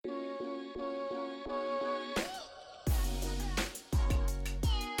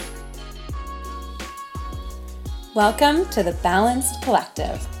Welcome to the Balanced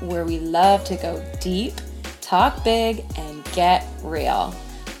Collective, where we love to go deep, talk big, and get real.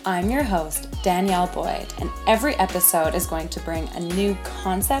 I'm your host, Danielle Boyd, and every episode is going to bring a new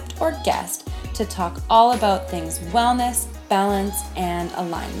concept or guest to talk all about things wellness, balance, and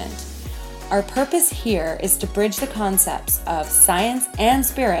alignment. Our purpose here is to bridge the concepts of science and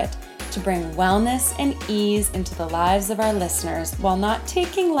spirit to bring wellness and ease into the lives of our listeners while not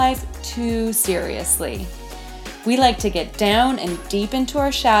taking life too seriously. We like to get down and deep into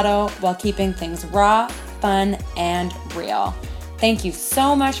our shadow while keeping things raw, fun, and real. Thank you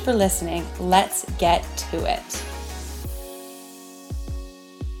so much for listening. Let's get to it.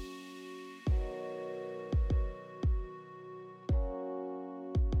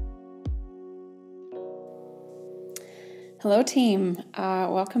 Hello, team.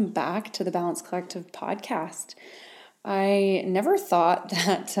 Welcome back to the Balanced Collective podcast. I never thought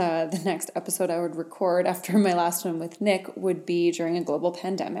that the next episode I would record after my last one with Nick would be during a global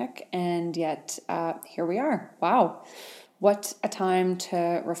pandemic, and yet here we are. Wow, what a time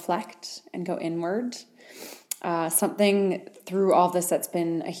to reflect and go inward. Something through all this that's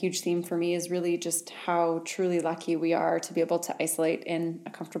been a huge theme for me is really just how truly lucky we are to be able to isolate in a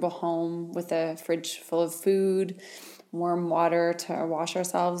comfortable home with a fridge full of food, warm water to wash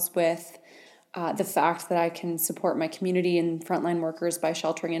ourselves with. The fact that I can support my community and frontline workers by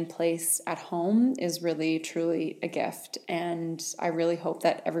sheltering in place at home is really, truly a gift. And I really hope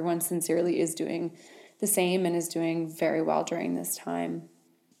that everyone sincerely is doing the same and is doing very well during this time.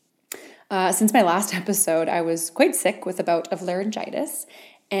 Since my last episode, I was quite sick with a bout of laryngitis,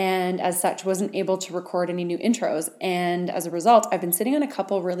 and as such wasn't able to record any new intros. And as a result, I've been sitting on a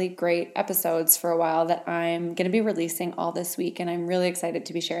couple really great episodes for a while that I'm going to be releasing all this week, and I'm really excited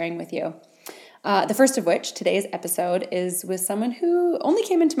to be sharing with you. The first of which, today's episode, is with someone who only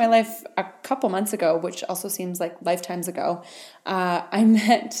came into my life a couple months ago, which also seems like lifetimes ago. I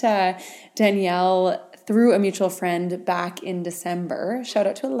met Danielle through a mutual friend back in December. Shout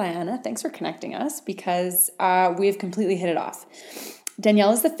out to Alana. Thanks for connecting us because we've completely hit it off.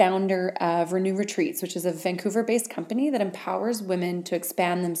 Danielle is the founder of Leroux Retreats, which is a Vancouver-based company that empowers women to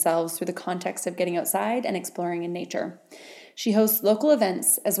expand themselves through the context of getting outside and exploring in nature. She hosts local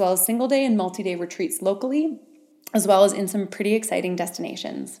events as well as single-day and multi-day retreats locally, as well as in some pretty exciting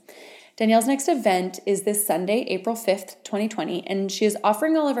destinations. Danielle's next event is this Sunday, April 5th, 2020, and she is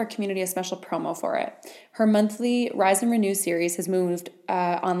offering all of our community a special promo for it. Her monthly Rise and Renew series has moved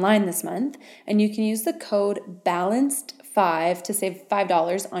online this month, and you can use the code BALANCED5 to save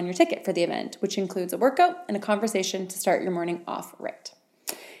 $5 on your ticket for the event, which includes a workout and a conversation to start your morning off right.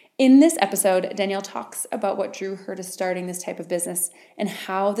 In this episode, Danielle talks about what drew her to starting this type of business and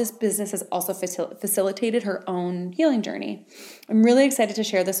how this business has also facilitated her own healing journey. I'm really excited to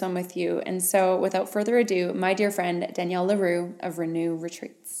share this one with you. And so without further ado, my dear friend, Danielle Leroux of Leroux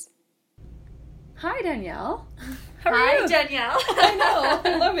Retreats. Hi, Danielle. How are you? Hi, Danielle. I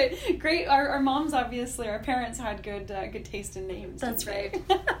know. I love it. Great. Our moms, obviously, our parents had good taste in names. That's right.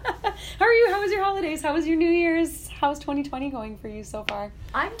 How are you? How was your holidays? How was your New Year's? How's 2020 going for you so far?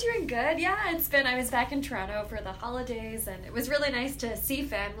 I'm doing good. Yeah, I was back in Toronto for the holidays, and it was really nice to see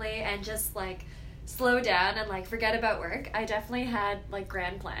family and just slow down and forget about work. I definitely had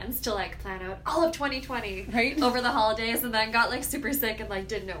grand plans to plan out all of 2020 over the holidays, and then got super sick and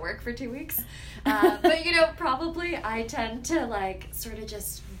did no work for 2 weeks. But probably I tend to sort of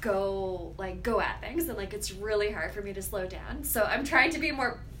just go at things, and it's really hard for me to slow down. So I'm trying to be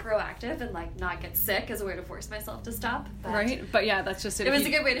more proactive and not get sick as a way to force myself to stop. But yeah, that's just it. It was a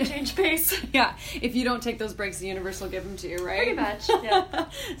good way to change pace. Yeah, if you don't take those breaks, the universe will give them to you, right? Pretty much, yeah.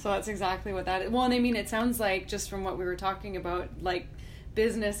 So that's exactly what that is. Well, and I mean, it sounds like just from what we were talking about,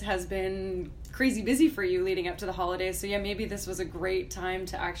 business has been crazy busy for you leading up to the holidays. So yeah, maybe this was a great time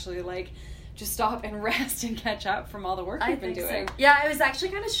to actually just stop and rest and catch up from all the work you've been doing. So. Yeah, I was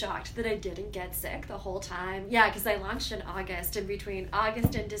actually kind of shocked that I didn't get sick the whole time. Yeah, because I launched in August, and between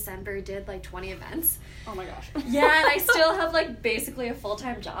August and December did 20 events. Oh my gosh. Yeah, and I still have basically a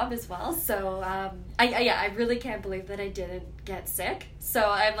full-time job as well. So I really can't believe that I didn't get sick.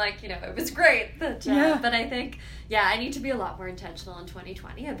 So I'm it was great. But I think, I need to be a lot more intentional in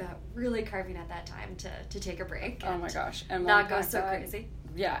 2020 about really carving at that time to take a break. Oh my gosh. And not go so crazy.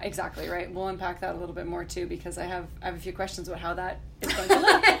 Yeah, exactly, right. We'll unpack that a little bit more too, because I have a few questions about how that is going to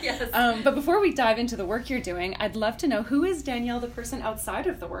look. Yes. But before we dive into the work you're doing, I'd love to know, who is Danielle, the person outside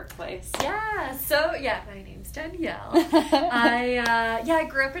of the workplace? Yeah, so my name's Danielle. I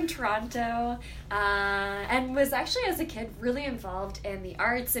grew up in Toronto and was actually as a kid really involved in the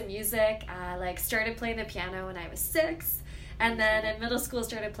arts and music. Started playing the piano when I was 6, and then in middle school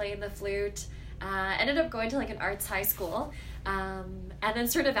started playing the flute. Ended up going to like an arts high school. And then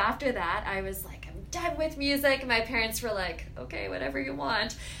sort of after that, I was like, I'm done with music. And my parents were like, okay, whatever you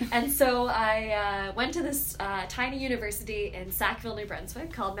want. And so I went to this tiny university in Sackville, New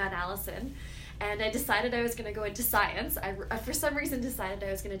Brunswick called Mount Allison. And I decided I was going to go into science. I, for some reason, decided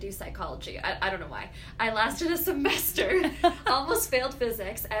I was going to do psychology. I don't know why. I lasted a semester, almost failed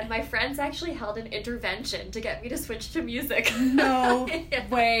physics, and my friends actually held an intervention to get me to switch to music. No Yeah.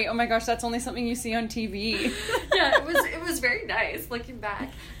 way. Oh my gosh, that's only something you see on TV. Yeah, it was very nice looking back.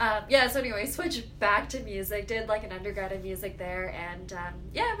 So anyway, switched back to music, did like an undergrad in music there, and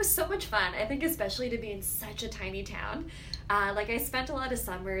it was so much fun. I think especially to be in such a tiny town. I spent a lot of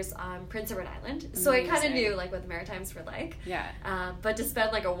summers on Prince Edward Island, so I kind of knew like what the Maritimes were like. Yeah. But to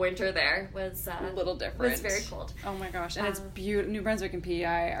spend like a winter there was a little different. Was very cold. Oh my gosh, and it's beautiful. New Brunswick and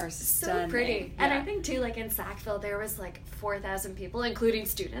PEI are stunning. So pretty. Yeah. And I think too, like in Sackville, there was like 4,000 people, including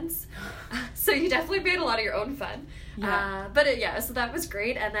students. So you definitely made a lot of your own fun. Yeah. So that was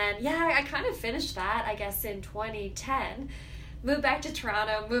great. And then I kind of finished that, I guess, in 2010. Moved back to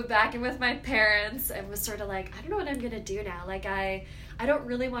Toronto, moved back in with my parents, and was sort of like, I don't know what I'm going to do now. Like, I don't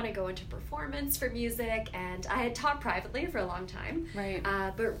really want to go into performance for music, and I had taught privately for a long time. Right.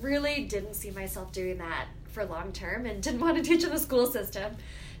 But really didn't see myself doing that for long term and didn't want to teach in the school system.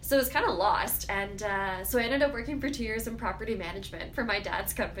 So I was kind of lost, and so I ended up working for 2 years in property management for my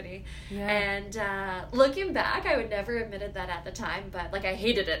dad's company. Yeah. And looking back, I would never have admitted that at the time, but like I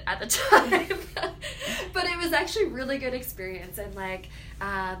hated it at the time. But it was actually really good experience, and like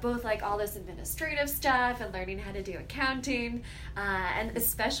both like all this administrative stuff and learning how to do accounting, and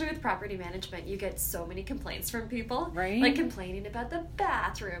especially with property management, you get so many complaints from people, right? Like complaining about the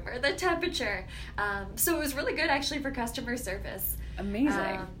bathroom or the temperature. So it was really good actually for customer service.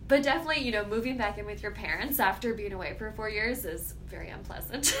 Amazing. But definitely, moving back in with your parents after being away for 4 years is very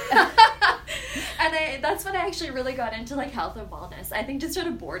unpleasant. And that's when I actually really got into like health and wellness. I think just out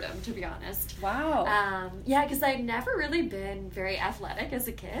of boredom, to be honest. Wow. Because I'd never really been very athletic as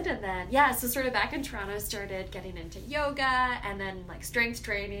a kid. And then, so sort of back in Toronto, started getting into yoga and then like strength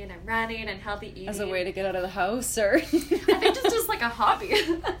training and running and healthy eating. As a way to get out of the house, or? I think just as like a hobby.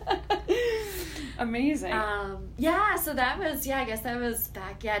 Amazing. So that was, I guess that was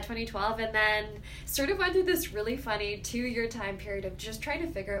back, 2012. And then sort of went through this really funny 2-year time period of just trying to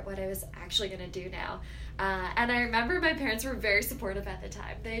figure out what I was actually going to do now. And I remember my parents were very supportive at the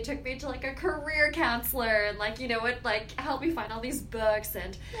time. They took me to like a career counselor and like, helped me find all these books.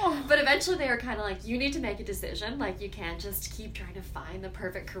 And but eventually they were kind of like, you need to make a decision. Like you can't just keep trying to find the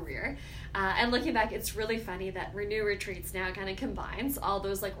perfect career. And looking back, it's really funny that Renew Retreats now kind of combines all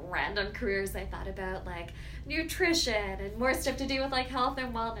those like random careers I thought about, like nutrition and more stuff to do with like health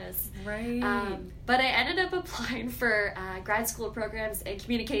and wellness. Right. But I ended up applying for grad school programs in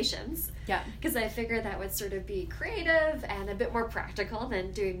communications. Yeah. Because I figured that would sort of be creative and a bit more practical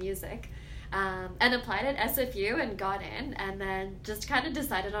than doing music. And applied at SFU and got in, and then just kind of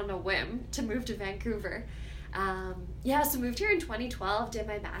decided on a whim to move to Vancouver. So moved here in 2012, did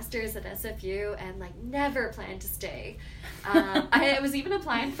my master's at SFU, and like never planned to stay. I was even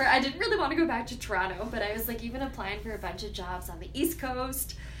applying I didn't really want to go back to Toronto, but I was like even applying for a bunch of jobs on the East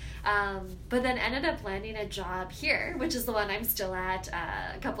Coast. But then ended up landing a job here, which is the one I'm still at,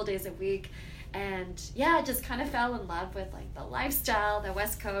 a couple days a week. And just kind of fell in love with like the lifestyle, the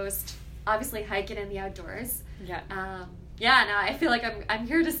West Coast, obviously hiking in the outdoors. Yeah. I feel like I'm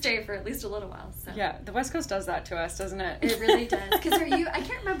here to stay for at least a little while. So. Yeah, the West Coast does that to us, doesn't it? It really does. Because I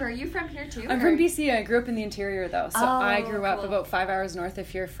can't remember, are you from here too? I'm from BC. I grew up in the interior though. So I grew up about 5 hours north of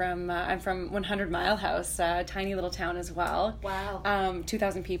here I'm from 100 Mile House, a tiny little town as well. Wow.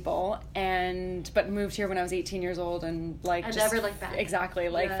 2,000 people, but moved here when I was 18 years old and never looked back. Exactly,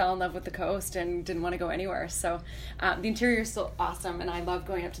 fell in love with the coast and didn't want to go anywhere. So the interior is still awesome, and I love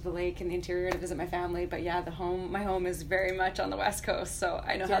going up to the lake in the interior to visit my family. But my home is very much on the West Coast, so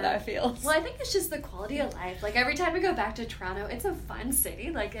I know how that feels. Well, I think it's just the quality of life. Like every time I go back to Toronto, it's a fun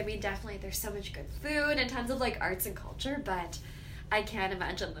city. Like, I mean, definitely there's so much good food and tons of like arts and culture, but I can't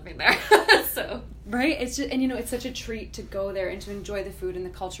imagine living there. So right, it's just, and it's such a treat to go there and to enjoy the food and the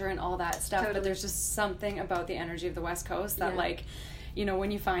culture and all that stuff. Totally. But there's just something about the energy of the West Coast that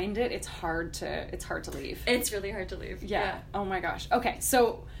when you find it, it's hard to leave. It's really hard to leave. Yeah. Oh my gosh. Okay,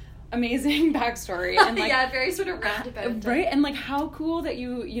 so amazing backstory and very sort of roundabout, right? And like how cool that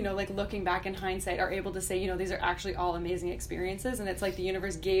you looking back in hindsight are able to say these are actually all amazing experiences, and it's like the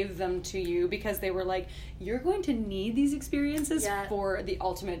universe gave them to you because they were like, you're going to need these experiences for the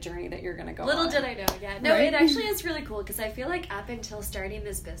ultimate journey that you're going to go Little on. Did I know. It actually is really cool because I feel like up until starting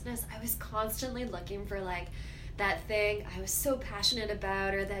this business I was constantly looking for like that thing I was so passionate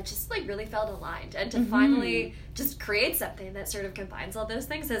about, or that just like really felt aligned, and to finally just create something that sort of combines all those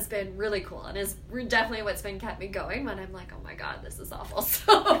things has been really cool, and is definitely what's been kept me going when I'm like, oh my god, this is awful.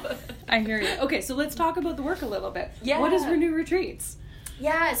 So I hear you. Okay, so let's talk about the work a little bit. Yeah. What is Renew Retreats?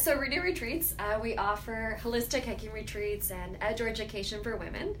 Yeah, so Renew Retreats, we offer holistic hiking retreats and outdoor education for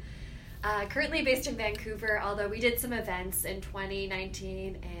women. Currently based in Vancouver, although we did some events in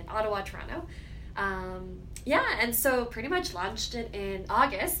 2019 in Ottawa, Toronto. And so pretty much launched it in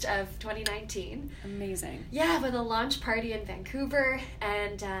August of 2019. Amazing. Yeah, with a launch party in Vancouver,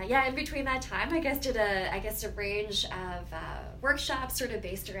 and in between that time, I guess did a range of workshops sort of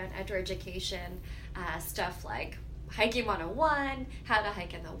based around outdoor education, stuff like hiking 101, how to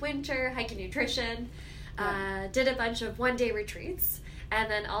hike in the winter, hiking nutrition. Did a bunch of one-day retreats. And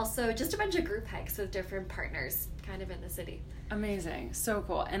then also just a bunch of group hikes with different partners kind of in the city. Amazing. So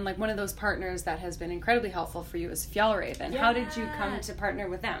cool. And like one of those partners that has been incredibly helpful for you is Fjellraven. How did you come to partner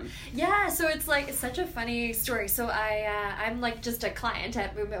with them? Yeah, so it's such a funny story. So I'm like just a client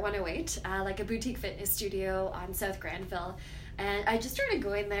at Movement 108, like a boutique fitness studio on South Granville. And I just started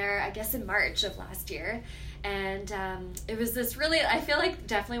going there, I guess, in March of last year. And it was this really, I feel like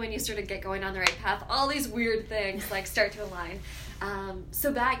definitely when you sort of get going on the right path, all these weird things like start to align.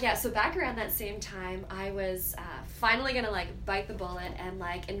 So back around that same time, I was finally gonna like bite the bullet and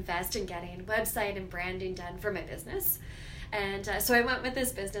like invest in getting website and branding done for my business. And so I went with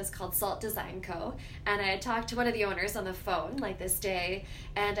this business called Salt Design Co. And I had talked to one of the owners on the phone like this day.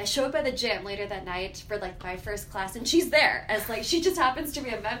 And I showed up at the gym later that night for like my first class. And she's there as like, she just happens to be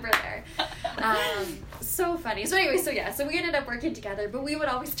a member there. So funny. So anyway, so we ended up working together. But we would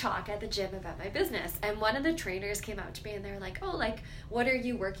always talk at the gym about my business. And one of the trainers came out to me and they were like, oh, like, what are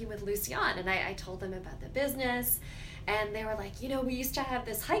you working with Lucy on? And I told them about the business. And they were like, we used to have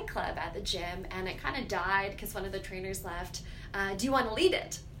this hike club at the gym, and it kind of died because one of the trainers left. Do you want to lead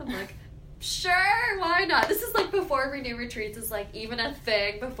it? I'm like, sure, why not? This is like before Renew Retreats is like even a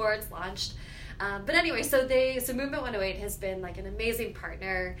thing, before it's launched. But anyway, so Movement 108 has been like an amazing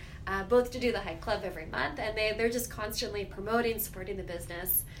partner, both to do the hike club every month, and they're just constantly promoting, supporting the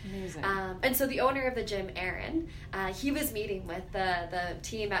business. Amazing. And so the owner of the gym, Aaron, he was meeting with the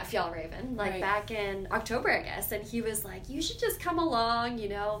team at Fjellraven back in October, I guess, and he was like, you should just come along,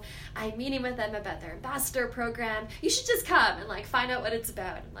 I'm meeting with them about their ambassador program. You should just come and like find out what it's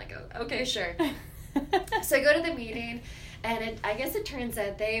about. I'm like, oh, okay, sure. So I go to the meeting, and I guess it turns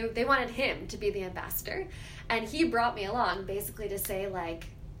out they wanted him to be the ambassador, and he brought me along basically to say like,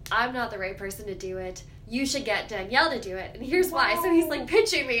 I'm not the right person to do it. You should get Danielle to do it, and here's why. So he's like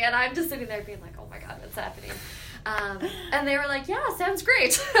pitching me, and I'm just sitting there being like, oh my god, what's happening? And they were like, yeah, sounds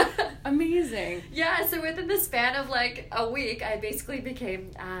great. Amazing. Yeah, so within the span of like a week, I basically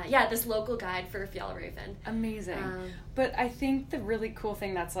became, this local guide for Fjellraven. Amazing. But I think the really cool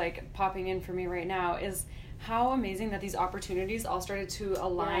thing that's like popping in for me right now is how amazing that these opportunities all started to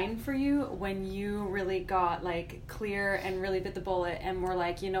align for you when you really got like clear and really bit the bullet and were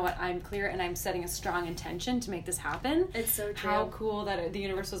like, you know what, I'm clear and I'm setting a strong intention to make this happen. It's so true. How cool that the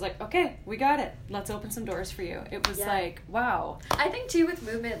universe was like, okay, we got it. Let's open some doors for you. It was like, wow. I think too with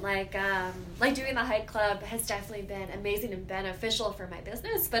Movement, like doing the hike club has definitely been amazing and beneficial for my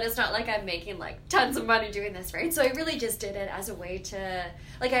business, but it's not like I'm making like tons of money doing this, right? So I really just did it as a way to,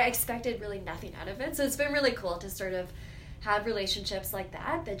 like, I expected really nothing out of it. So it's been really cool to sort of have relationships like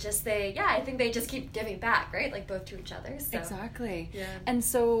that just I think they just keep giving back, right? Like both to each other. So. Exactly. Yeah. And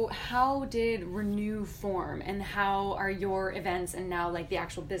so how did Renew form, and how are your events and now like the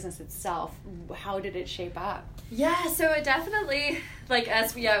actual business itself, how did it shape up? Yeah, so it definitely, like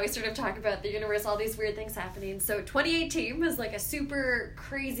as we sort of talk about the universe, all these weird things happening. So 2018 was like a super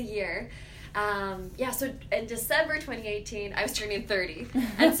crazy year. So in December 2018, I was turning 30.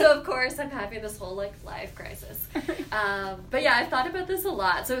 And so, of course, I'm having this whole, like, life crisis. But yeah, I've thought about this a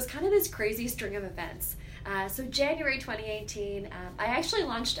lot. So it was kind of this crazy string of events. So January 2018, I actually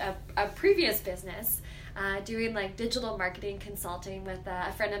launched a previous business doing, like, digital marketing consulting with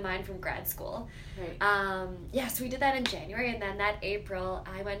a friend of mine from grad school. Right. So we did that in January, and then that April,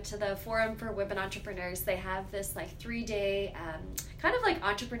 I went to the Forum for Women Entrepreneurs. They have this, like, 3-day kind of like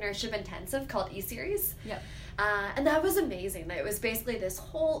entrepreneurship intensive called E-Series. Yep. And that was amazing. It was basically this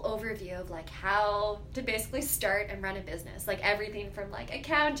whole overview of like how to basically start and run a business. Like everything from like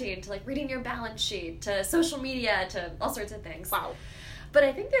accounting to like reading your balance sheet to social media to all sorts of things. Wow. But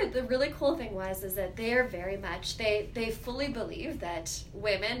I think that the really cool thing is that they're very much, they fully believe that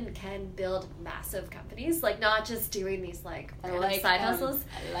women can build massive companies, like not just doing these like side hustles.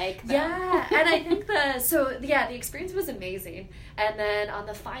 I like them. Yeah, and I think the experience was amazing. And then on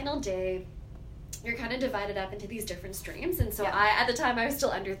the final day, you're kind of divided up into these different streams. And so at the time I was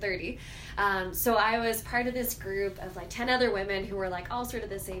still under 30. So I was part of this group of like 10 other women who were like all sort of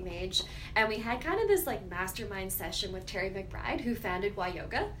the same age. And we had kind of this like mastermind session with Terry McBride, who founded Y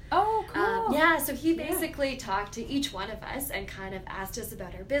Yoga. Oh, cool. So he basically talked to each one of us and kind of asked us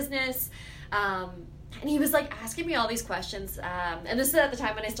about our business. And he was like asking me all these questions. And this is at the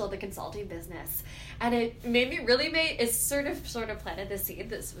time when I still had the consulting business. And it made me it sort of planted the seed.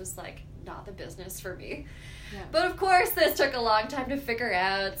 This was like not the business for me. Yeah. But of course, this took a long time to figure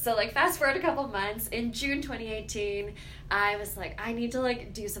out. So like fast forward a couple months, in June 2018, I was like, I need to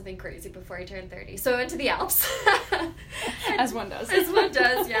like do something crazy before I turn 30. So I went to the Alps. As one does. As one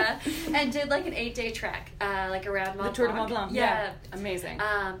does, yeah. And did like an 8-day trek, like around Mont Blanc. The Tour de Mont Blanc. Yeah. Amazing.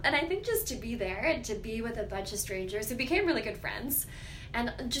 And I think just to be there and to be with a bunch of strangers who became really good friends, and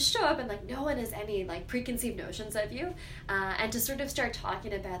just show up and like no one has any like preconceived notions of you, and to sort of start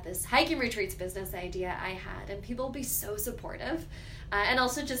talking about this hiking retreats business idea I had, and people will be so supportive, and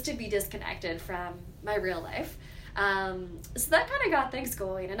also just to be disconnected from my real life. So that kind of got things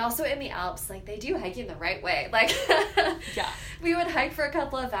going. And also in the Alps, like they do hiking the right way. Like we would hike for a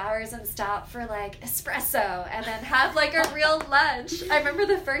couple of hours and stop for like espresso and then have like a real lunch. I remember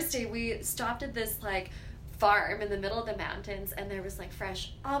the first day we stopped at this like farm in the middle of the mountains, and there was like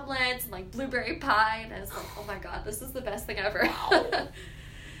fresh omelets and like blueberry pie, and I was like, oh my god, this is the best thing ever.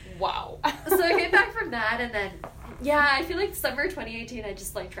 Wow. So I came back from that, and then I feel like summer 2018 I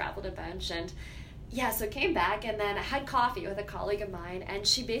just like traveled a bunch, and so came back, and then I had coffee with a colleague of mine, and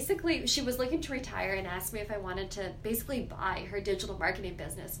she was looking to retire and asked me if I wanted to basically buy her digital marketing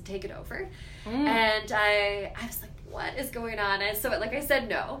business and take it over. And I was like, what is going on? And so like I said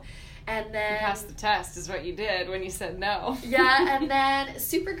no. And then... You passed the test is what you did when you said no. And then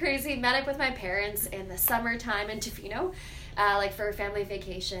super crazy, met up with my parents in the summertime in Tofino, like for a family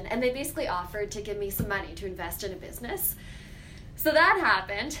vacation. And they basically offered to give me some money to invest in a business. So that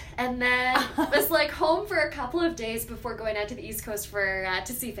happened. And then was like home for a couple of days before going out to the East Coast for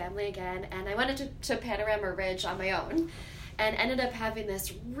to see family again. And I went to Panorama Ridge on my own, and ended up having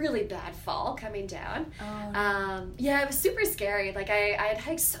this really bad fall coming down. It was super scary. Like I had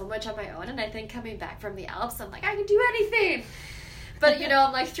hiked so much on my own, and I think coming back from the Alps, I'm like, I can do anything. But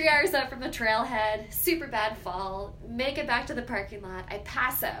I'm like 3 hours out from the trailhead, super bad fall, make it back to the parking lot, I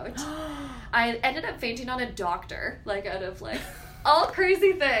pass out. I ended up fainting on a doctor, like out of like all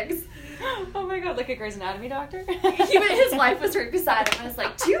crazy things. Oh my god, like a Grey's Anatomy doctor? His wife was right beside him. I was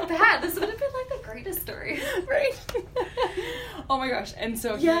like, too bad. This would have been like the greatest story. Right? Oh my gosh. And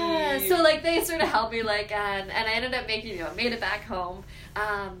so so like they sort of helped me, like, and I ended up made it back home.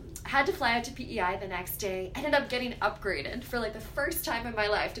 Had to fly out to PEI the next day. Ended up getting upgraded for like the first time in my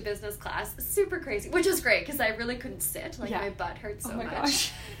life to business class. Super crazy, which was great because I really couldn't sit. Like my butt hurt so much.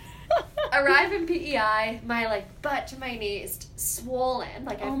 Gosh. Arrive in PEI, my like butt to my knees swollen.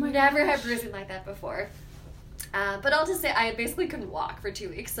 Like I've never had bruising like that before. But I'll just say I basically couldn't walk for 2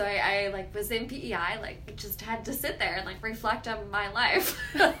 weeks, so I like was in PEI, like just had to sit there and like reflect on my life.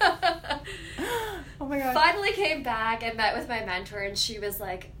 Oh my god! Finally came back and met with my mentor, and she was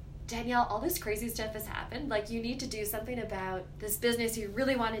like, Danielle, all this crazy stuff has happened. Like you need to do something about this business you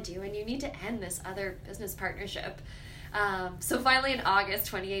really want to do, and you need to end this other business partnership. So finally in August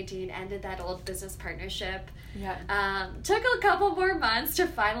 2018 ended that old business partnership. Took a couple more months to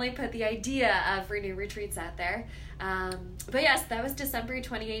finally put the idea of Renew Retreats out there. But yes, that was December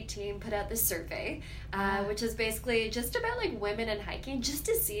 2018, put out this survey, which is basically just about like women and hiking, just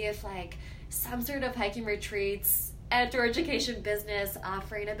to see if like some sort of hiking retreats, outdoor education business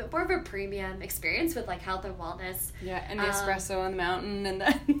offering a bit more of a premium experience with like health and wellness. And the espresso on the mountain, and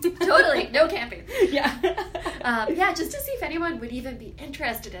then totally no camping. Just to see if anyone would even be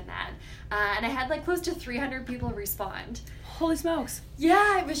interested in that. And I had like close to 300 people respond. Holy smokes.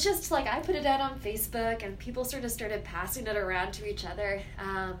 It was just like I put it out on Facebook, and people sort of started passing it around to each other.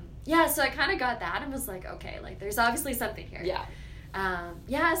 So I kind of got that and was like, okay, like there's obviously something here.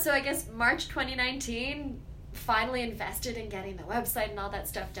 So I guess March 2019 finally invested in getting the website and all that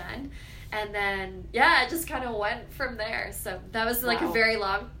stuff done, and then it just kind of went from there. So that was like a very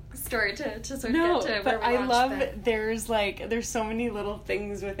long story to sort of get to where we I launched, love there's so many little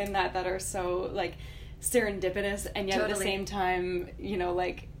things within that are so like serendipitous, and yet at the same time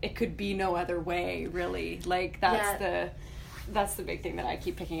like it could be no other way, really. Like that's the big thing that I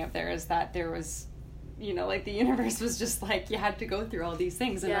keep picking up there, is that there was like the universe was just like, you had to go through all these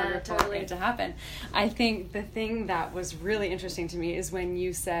things in order for it to happen. I think the thing that was really interesting to me is when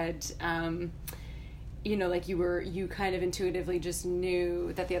you said, like you kind of intuitively just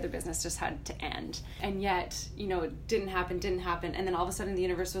knew that the other business just had to end. And yet, it didn't happen. And then all of a sudden the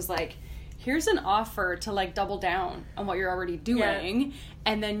universe was like, here's an offer to like double down on what you're already doing.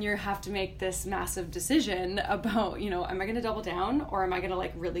 And then you have to make this massive decision about, you know, am I going to double down or am I going to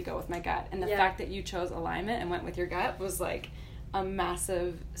like really go with my gut? And the fact that you chose alignment and went with your gut was like a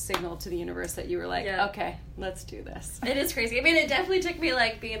massive signal to the universe that you were like, okay, let's do this. It is crazy. I mean, it definitely took me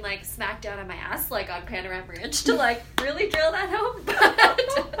like being like smacked down on my ass like on Panorama Ridge to like really drill that home.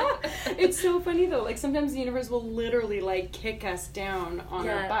 But it's so funny though. Like sometimes the universe will literally like kick us down on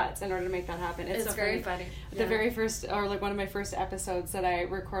our butts in order to make that happen. It's so very funny. The very first, or like one of my first episodes that I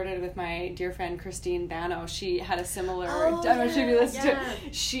recorded with my dear friend Christine Bano, she had a similar.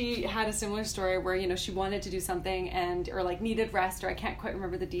 She had a similar story where, you know, she wanted to do something and or like needed rest, or I can't quite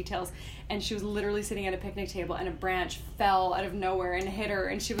remember the details, and she was literally sitting at a picnic table and a branch fell out of nowhere and hit her,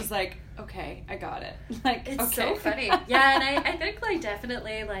 and she was like, okay, I got it. Like, it's so funny. Yeah, and I think like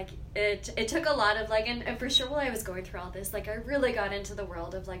definitely like it took a lot of like, and for sure while I was going through all this, like I really got into the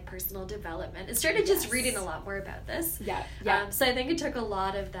world of like personal development and started just reading a lot more about this. So I think it took a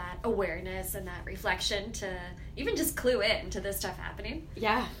lot of that awareness and that reflection to even just clue in to this stuff happening.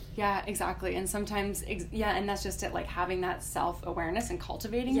 Yeah, exactly. And sometimes, and that's just it, like having that self-awareness and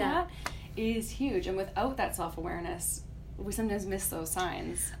cultivating that is huge. And without that self-awareness, we sometimes miss those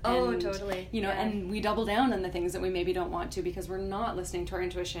signs. And, totally. You know, and we double down on the things that we maybe don't want to because we're not listening to our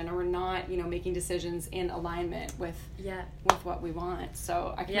intuition, or we're not, you know, making decisions in alignment with what we want.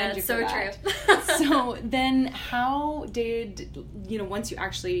 So I commend you for that. True. So then how did, you know, once you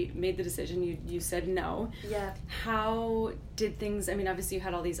actually made the decision, you said no. How did things, I mean, obviously you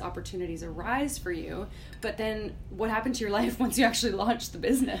had all these opportunities arise for you, but then what happened to your life once you actually launched the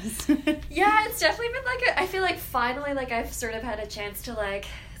business? It's definitely been like I feel like finally like I've sort of had a chance to like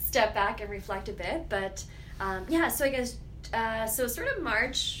step back and reflect a bit, but so I guess so sort of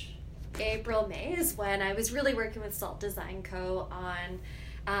March, April, May is when I was really working with Salt Design Co.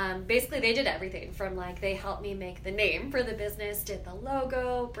 on basically they did everything from like they helped me make the name for the business, did the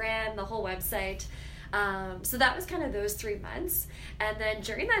logo, brand, the whole website. So that was kind of those 3 months. And then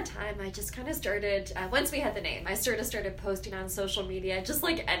during that time, I just kind of started, once we had the name, I started posting on social media, just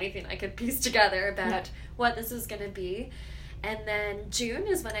like anything I could piece together about what this was going to be. And then June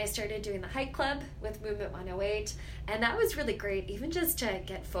is when I started doing the hike club with Movement 108. And that was really great, even just to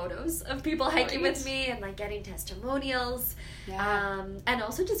get photos of people hiking with me and like getting testimonials. And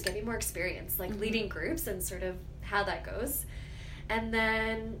also just getting more experience, like leading groups and sort of how that goes. And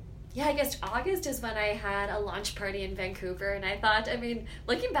then I guess August is when I had a launch party in Vancouver, and I thought, I mean,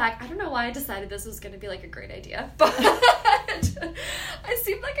 looking back, I don't know why I decided this was going to be like a great idea, but it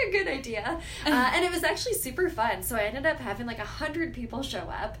seemed like a good idea, and it was actually super fun. So I ended up having like 100 people show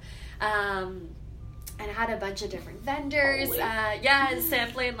up, and I had a bunch of different vendors,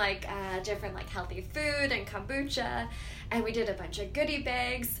 sampling like different like healthy food and kombucha, and we did a bunch of goodie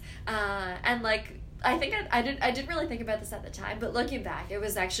bags, and like I think I didn't really think about this at the time, but looking back, it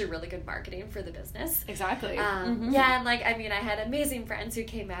was actually really good marketing for the business. Exactly. And like, I mean, I had amazing friends who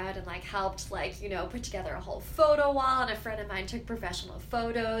came out and like helped like, you know, put together a whole photo wall, and a friend of mine took professional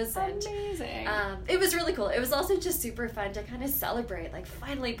photos. And, amazing. It was really cool. It was also just super fun to kind of celebrate, like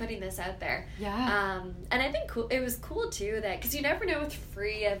finally putting this out there. And I think it was cool too that, because you never know with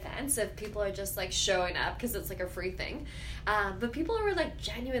free events if people are just like showing up because it's like a free thing. But people were like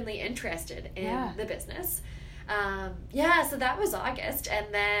genuinely interested in the business. So that was August,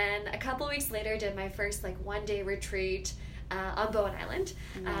 and then a couple weeks later did my first like 1-day retreat on Bowen Island.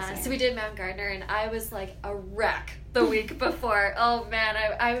 So we did Mount Gardner, and I was like a wreck the week before. Oh man,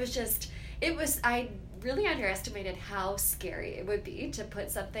 I really underestimated how scary it would be to put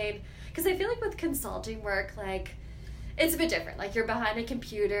something, because I feel like with consulting work, like it's a bit different. Like you're behind a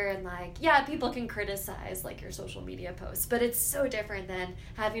computer and like, people can criticize like your social media posts, but it's so different than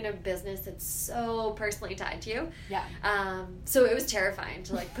having a business that's so personally tied to you. So it was terrifying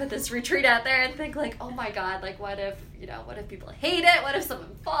to like put this retreat out there and think like, oh my God, like what if people hate it? What if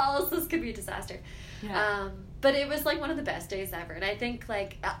someone falls? This could be a disaster. But it was like one of the best days ever. And I think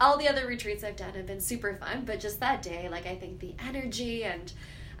like all the other retreats I've done have been super fun, but just that day, like I think the energy and,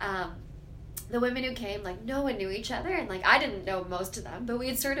 the women who came, like, no one knew each other, and, like, I didn't know most of them, but we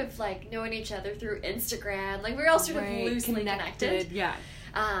had sort of, like, known each other through Instagram. Like, we were all sort of loosely connected.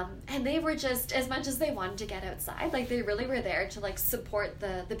 And they were just, as much as they wanted to get outside, like, they really were there to, like, support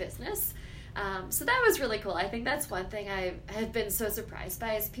the business. So that was really cool. I think that's one thing I have been so surprised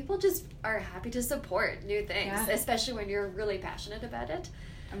by, is people just are happy to support new things, especially when you're really passionate about it.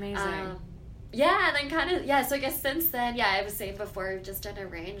 Amazing. And then kind of, so I guess since then, I was saying before, I've just done a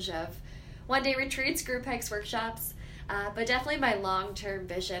range of 1-day retreats, group hikes, workshops. But definitely my long-term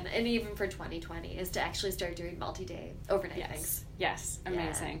vision, and even for 2020, is to actually start doing multi-day overnight things. Yes,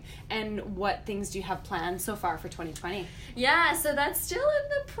 amazing. Yeah. And what things do you have planned so far for 2020? Yeah, so that's still in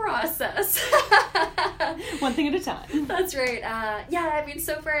the process. One thing at a time. That's right. Yeah, I mean,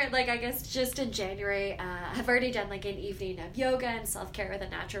 so far, like, I guess just in January, I've already done, like, an evening of yoga and self-care with a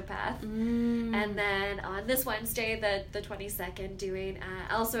naturopath. And then on this Wednesday, the 22nd, doing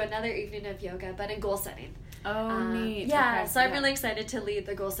also another evening of yoga, but in goal setting. Oh, neat. Yeah, okay. so I'm really excited to lead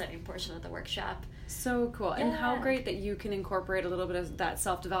the goal setting portion of the workshop. So cool. And how great that you can incorporate a little bit of that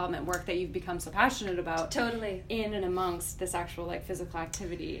self-development work that you've become so passionate about. Totally. In and amongst this actual, like, physical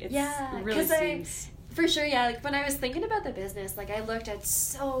activity. It's really seems... For sure, yeah. Like, when I was thinking about the business, like, I looked at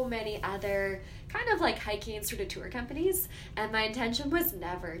so many other kind of, like, hiking sort of tour companies, and my intention was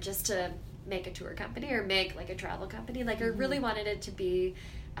never just to make a tour company or make, like, a travel company. Like, I really wanted it to be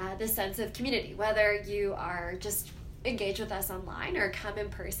this sense of community, whether you are just engage with us online or come in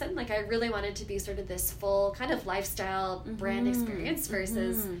person. Like, I really wanted to be sort of this full kind of lifestyle brand experience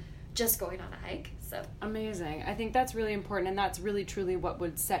versus just going on a hike. So amazing. I think that's really important, and that's really truly what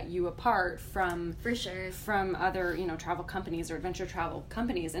would set you apart from from other, you know, travel companies or adventure travel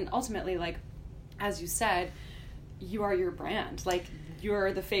companies. And ultimately, like, as you said, you are your brand. Like,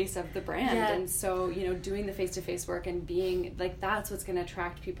 you're the face of the brand. And so, you know, doing the face-to-face work and being, like, that's what's going to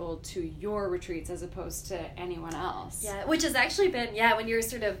attract people to your retreats as opposed to anyone else. Yeah, which has actually been, when you were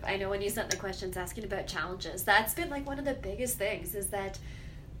sort of, I know when you sent the questions asking about challenges, that's been, like, one of the biggest things is that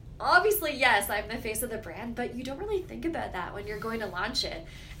obviously, yes, I'm the face of the brand, but you don't really think about that when you're going to launch it.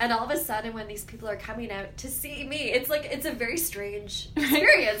 And all of a sudden, when these people are coming out to see me, it's like, it's a very strange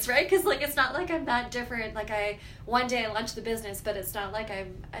experience, right? Because, like, it's not like I'm that different. Like, one day I launched the business, but it's not like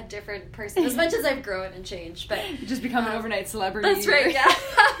I'm a different person as much as I've grown and changed. But you just become an overnight celebrity. That's right,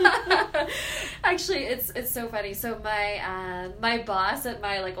 yeah. Actually, it's so funny. So my boss at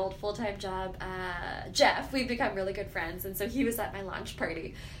my, like, old full-time job, Jeff, we've become really good friends, and so he was at my launch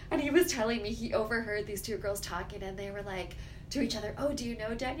party. And he was telling me he overheard these two girls talking, and they were like to each other, "Oh, do you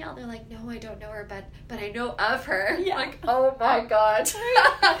know Danielle?" They're like, "No, I don't know her, but I know of her." Yeah. Like, oh my god.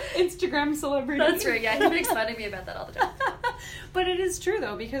 Instagram celebrity. That's right, yeah. He makes fun of me about that all the time. But it is true,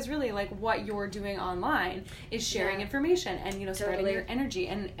 though, because really, like, what you're doing online is sharing information and, you know, spreading your energy.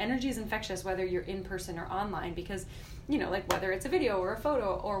 And energy is infectious whether you're in person or online because, you know, like, whether it's a video or a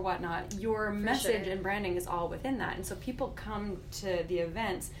photo or whatnot, your message and branding is all within that. And so people come to the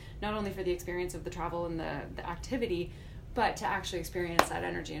events not only for the experience of the travel and the activity, but to actually experience that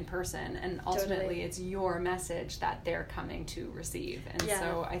energy in person. And ultimately, it's your message that they're coming to receive. And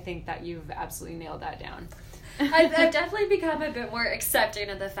so I think that you've absolutely nailed that down. I've definitely become a bit more accepting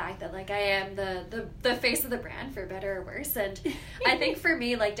of the fact that, like, I am the face of the brand, for better or worse. And I think for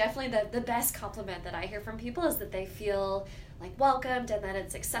me, like, definitely the best compliment that I hear from people is that they feel, like, welcomed and that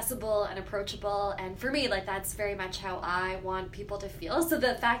it's accessible and approachable. And for me, like, that's very much how I want people to feel. So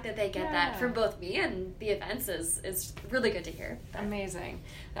the fact that they get that from both me and the events is really good to hear. Amazing.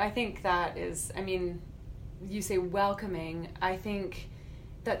 I think that is, I mean, you say welcoming. I think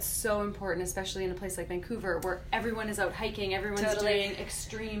that's so important, especially in a place like Vancouver where everyone is out hiking, everyone's doing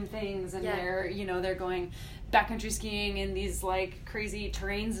extreme things, and they're, you know, they're going backcountry skiing in these, like, crazy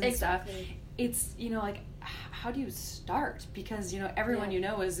terrains and stuff. It's, you know, like, how do you start? Because, you know, everyone you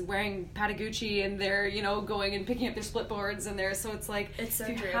know is wearing Patagucci and they're, you know, going and picking up their split boards and they're, so it's like, if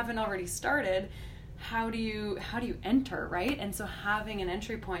you haven't already started, how do you enter, right? And so having an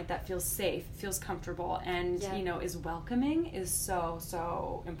entry point that feels safe, feels comfortable, and you know, is welcoming is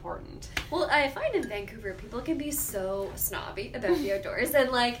so important. Well, I find in Vancouver people can be so snobby about the outdoors,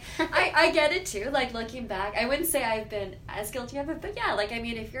 and, like, I get it too. Like, looking back, I wouldn't say I've been as guilty of it, but yeah, like, I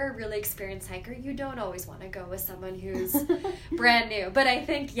mean, if you're a really experienced hiker, you don't always want to go with someone who's brand new. But I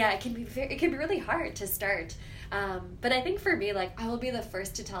think it can be really hard to start. But I think for me, like, I will be the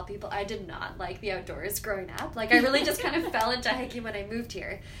first to tell people I did not like the outdoors growing up. Like, I really just kind of fell into hiking when I moved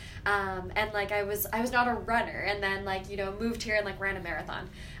here. And, like, I was not a runner, and then, like, you know, moved here and, like, ran a marathon.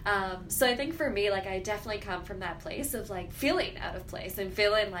 So I think for me, like, I definitely come from that place of, like, feeling out of place and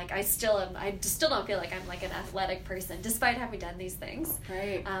feeling like I still don't feel like I'm, like, an athletic person despite having done these things.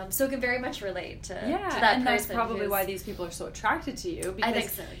 Right. So it can very much relate to that and person. That's probably why these people are so attracted to you, because I think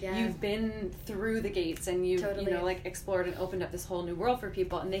so, you've been through the gates and you've you know, like, explored and opened up this whole new world for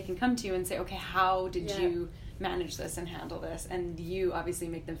people, and they can come to you and say, okay, how did you manage this and handle this? And you obviously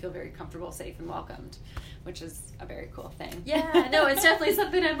make them feel very comfortable, safe, and welcomed, which is a very cool thing. Yeah, no, it's definitely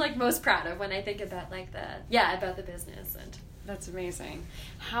something I'm, like, most proud of when I think about, like, about the business. And That's amazing.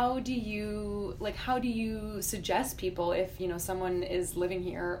 How do you suggest people, if, you know, someone is living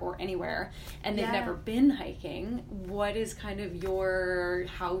here or anywhere and they've never been hiking, what is kind of your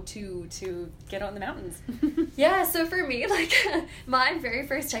how-to to get out in the mountains? Yeah, so for me, like, my very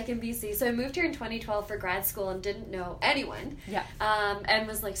first hike in BC, so I moved here in 2012 for grad school and didn't know anyone. Yeah. And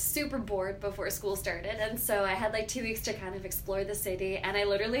was, like, super bored before school started. And so I had, like, 2 weeks to kind of explore the city. And I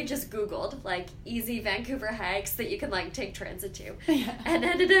literally just Googled, like, easy Vancouver hikes that you can, like, take transit to. Yeah. And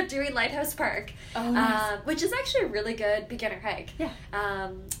ended up doing Lighthouse Park, nice. Which is actually a really good beginner hike. Yeah.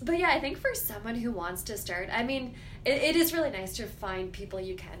 But yeah, I think for someone who wants to start, I mean, it is really nice to find people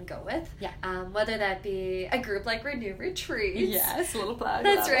you can go with. Yeah. Whether that be a group like Renew Retreats. Yes, a little plug.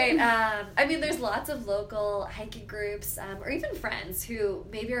 That's right. I mean, there's lots of local hiking groups, or even friends who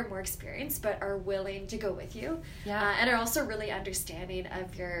maybe are more experienced but are willing to go with you. Yeah. And are also really understanding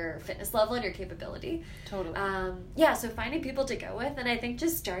of your fitness level and your capability. Totally. Yeah, so finding people to go with, and I think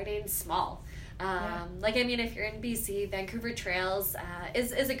just starting small. Like, I mean, if you're in BC, Vancouver Trails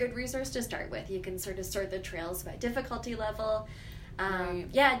is a good resource to start with. You can sort of sort the trails by difficulty level. Right.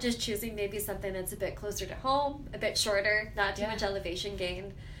 Yeah, just choosing maybe something that's a bit closer to home, a bit shorter, not too much elevation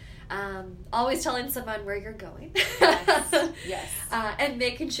gain. Always telling someone where you're going. Yes. Yes. And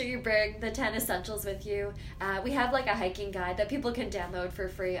making sure you bring the 10 essentials with you. We have like a hiking guide that people can download for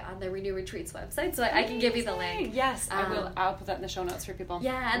free on the Renew Retreats website, so I can give you the link. Yes, I will. I'll put that in the show notes for people.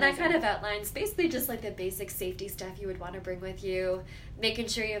 Yeah, and that kind of outlines basically just like the basic safety stuff you would want to bring with you, making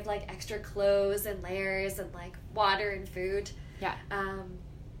sure you have like extra clothes and layers and like water and food. Yeah.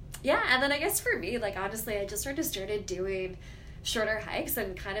 Yeah, and then I guess for me, like honestly, I just sort of started doing shorter hikes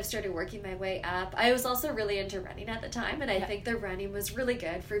and kind of started working my way up. I was also really into running at the time, and I think the running was really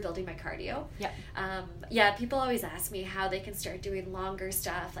good for building my cardio. Yeah. People always ask me how they can start doing longer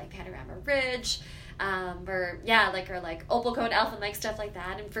stuff like Panorama Ridge, or Opal Cone, Elfin, like stuff like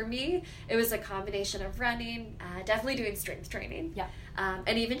that. And for me, it was a combination of running, definitely doing strength training. Yeah.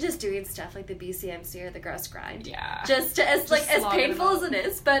 And even just doing stuff like the BCMC or the Gross Grind. Yeah. Just as painful as it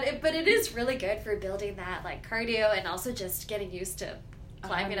is, but it is really good for building that like cardio and also just getting used to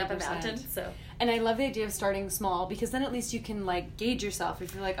climbing 100%. Up a mountain. So. And I love the idea of starting small, because then at least you can like gauge yourself.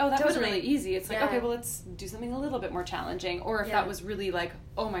 If you're like, oh, that was really easy, it's like, okay, well, let's do something a little bit more challenging. Or if that was really like,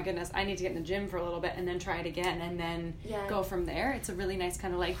 oh my goodness, I need to get in the gym for a little bit, and then try it again, and then go from there. It's a really nice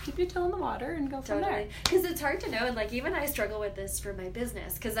kind of like keep your toe in the water and go from there. Because it's hard to know, and like even I struggle with this for my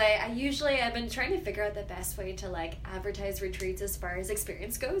business, because I've been trying to figure out the best way to like advertise retreats as far as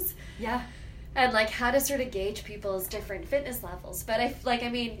experience goes. Yeah. And, like, how to sort of gauge people's different fitness levels. But,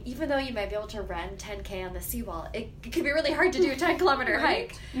 even though you might be able to run 10K on the seawall, it can be really hard to do a 10-kilometer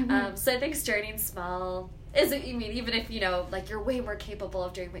hike. Mm-hmm. So I think starting small is, even if, like, you're way more capable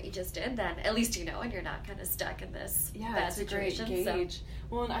of doing what you just did, then at least you know, and you're not kind of stuck in this bad situation. Great gauge. So.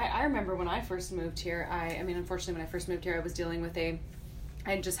 Well, and I remember when I first moved here, unfortunately, when I first moved here, I was dealing with I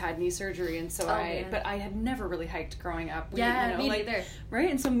had just had knee surgery, and so but I had never really hiked growing up. Me neither.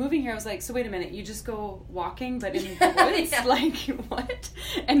 Right? And so moving here, I was like, so wait a minute, you just go walking, but in the woods? Like, what?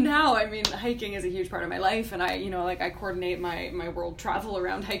 And now, hiking is a huge part of my life, and I coordinate my world travel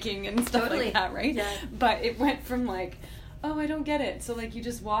around hiking and stuff like that, right? Yeah. But it went from like, oh, I don't get it. So, like, you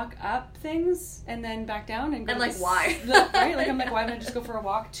just walk up things and then back down and go. And, why? Right? Like, I'm like, why don't I just go for a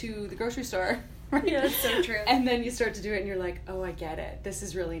walk to the grocery store? Right? Yeah, that's so true. And then you start to do it and you're like, oh, I get it. This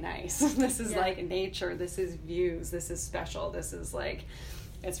is really nice. This is like nature. This is views. This is special. This is like,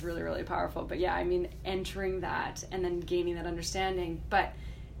 it's really, really powerful. But yeah, entering that and then gaining that understanding, but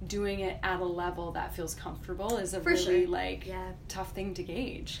doing it at a level that feels comfortable is a tough thing to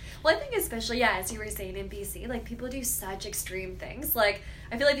gauge. Well, I think especially, as you were saying in BC, like people do such extreme things. Like,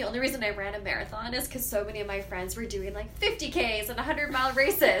 I feel like the only reason I ran a marathon is because so many of my friends were doing like 50Ks and 100-mile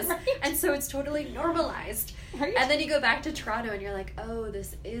races. Right. And so it's totally normalized. Right. And then you go back to Toronto and you're like, oh,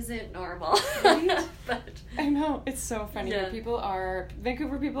 this isn't normal. Right? But I know, it's so funny. Yeah.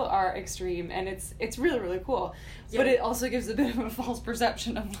 Vancouver people are extreme, and it's really, really cool. Yeah. But it also gives a bit of a false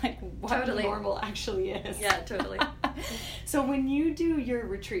perception of like what normal actually is. Yeah, totally. So when you do your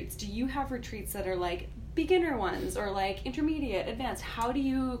retreats, do you have retreats that are like beginner ones or like intermediate, advanced? How do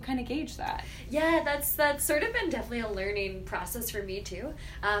you kind of gauge that? Yeah, that's sort of been definitely a learning process for me too.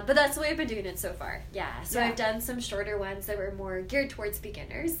 But that's the way I've been doing it so far. Yeah. So I've done some shorter ones that were more geared towards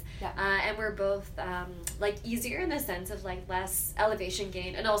beginners. Yeah. And we're both like easier in the sense of like less elevation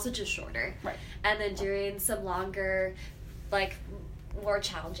gain and also just shorter. Right. And then doing some longer, like more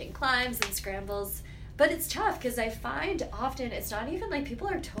challenging climbs and scrambles. But it's tough because I find often it's not even like people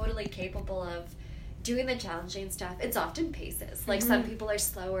are totally capable of doing the challenging stuff, it's often paces. Like some people are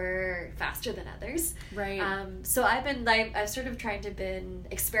slower, faster than others. Right. So I've sort of tried to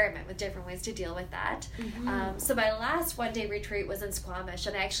experiment with different ways to deal with that. So my last one-day retreat was in Squamish,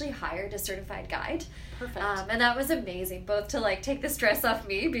 and I actually hired a certified guide. Perfect. And that was amazing, both to like take the stress off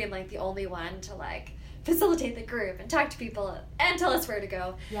me, being like the only one to like facilitate the group and talk to people and tell us where to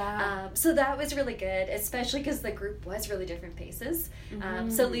go. Yeah. So that was really good, especially because the group was really different paces.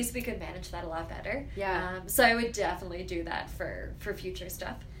 So at least we could manage that a lot better. Yeah. So I would definitely do that for future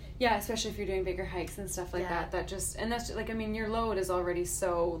stuff. Yeah, especially if you're doing bigger hikes and stuff like that. That's just, like, I mean, your load is already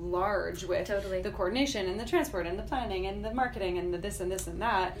so large with the coordination and the transport and the planning and the marketing and the this and this and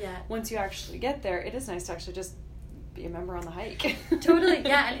that. Yeah. Once you actually get there, it is nice to actually just be a member on the hike. Totally,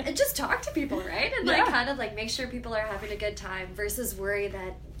 yeah, and just talk to people, right? And like kind of like make sure people are having a good time versus worry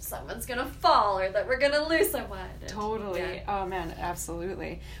that someone's gonna fall or that we're gonna lose someone. Totally. Yeah. Oh man,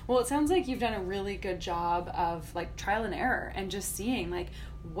 absolutely. Well, it sounds like you've done a really good job of like trial and error and just seeing like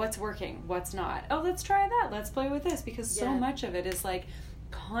what's working, what's not. Oh, let's try that. Let's play with this, because so much of it is like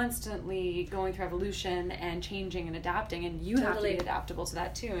constantly going through evolution and changing and adapting, and you have to be adaptable to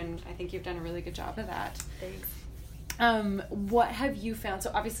that too. And I think you've done a really good job of that. Thanks. What have you found? So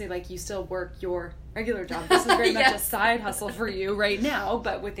obviously, like, you still work your regular job. This is very much a side hustle for you right now,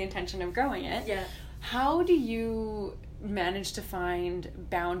 but with the intention of growing it. Yeah. How do you manage to find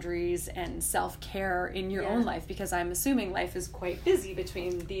boundaries and self-care in your own life? Because I'm assuming life is quite busy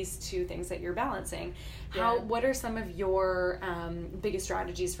between these two things that you're balancing. What are some of your biggest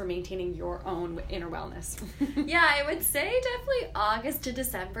strategies for maintaining your own inner wellness? Yeah, I would say definitely August to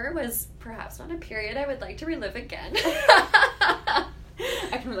December was perhaps not a period I would like to relive again.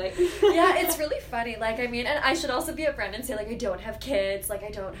 I can relate. Yeah, it's really funny. Like, I mean, and I should also be upfront and say, like, I don't have kids. Like, I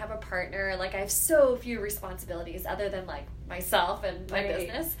don't have a partner. Like, I have so few responsibilities other than, like, myself and my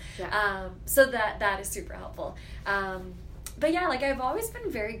business. Yeah. So that is super helpful. But yeah, like, I've always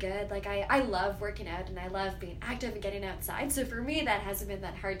been very good. Like, I love working out and I love being active and getting outside. So for me, that hasn't been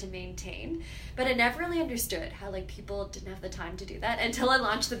that hard to maintain. But I never really understood how, like, people didn't have the time to do that until I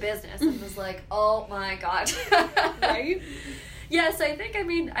launched the business and was like, oh my God. Right? Yes, I think, I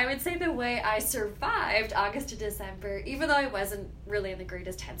mean, I would say the way I survived August to December, even though I wasn't really in the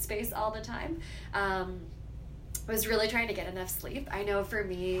greatest headspace all the time, was really trying to get enough sleep. I know for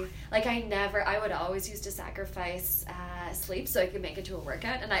me, like, I would always used to sacrifice sleep so I could make it to a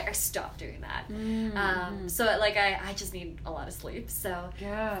workout, and I stopped doing that. So, like, I just need a lot of sleep. So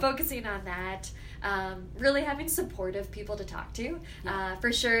focusing on that, really having supportive people to talk to.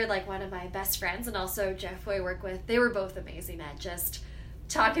 For sure, like, one of my best friends and also Jeff, who I work with, they were both amazing at just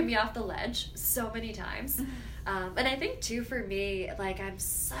talking me off the ledge so many times. And I think too, for me, like, I'm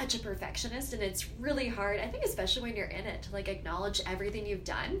such a perfectionist, and it's really hard, I think, especially when you're in it, to like acknowledge everything you've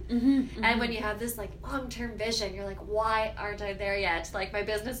done. And when you have this like long-term vision, you're like, why aren't I there yet? Like, my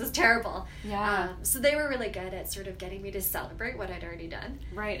business is terrible. So they were really good at sort of getting me to celebrate what I'd already done.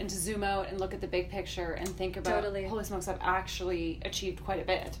 Right, and to zoom out and look at the big picture and think about, holy smokes, I've actually achieved quite a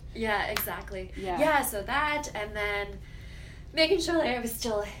bit. Yeah, exactly. Yeah, so that, and then making sure that I was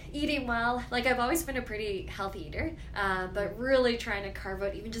still eating well. Like, I've always been a pretty healthy eater, but really trying to carve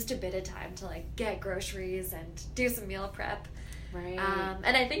out even just a bit of time to, like, get groceries and do some meal prep. Right.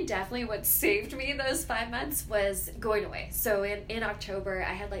 And I think definitely what saved me those 5 months was going away. So in October,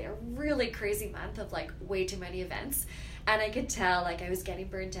 I had, like, a really crazy month of, like, way too many events. And I could tell, like, I was getting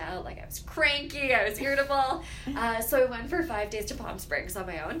burnt out. Like, I was cranky. I was irritable. So I went for 5 days to Palm Springs on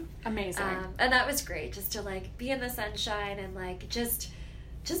my own. Amazing. And that was great, just to, like, be in the sunshine and, like, just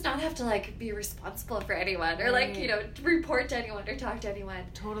not have to, like, be responsible for anyone or, like, you know, report to anyone or talk to anyone.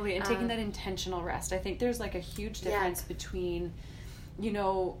 Totally. And taking that intentional rest. I think there's, like, a huge difference between, you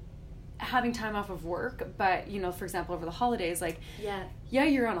know, having time off of work, but, you know, for example, over the holidays, like,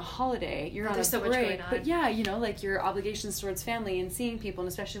 you're on a holiday, you're on a so break, much going on. but you know, like, your obligations towards family and seeing people, and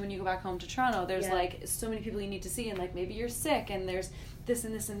especially when you go back home to Toronto, there's like so many people you need to see, and like maybe you're sick, and there's this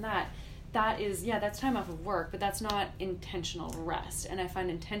and this and that. That is, that's time off of work, but that's not intentional rest. And I find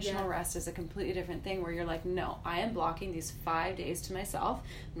intentional rest is a completely different thing, where you're like, no, I am blocking these 5 days to myself.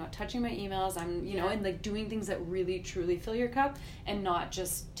 I'm not touching my emails. I'm, you know, and like doing things that really truly fill your cup, and not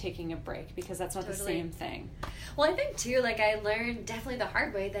just taking a break, because that's not the same thing. Well, I think too, like, I learned definitely the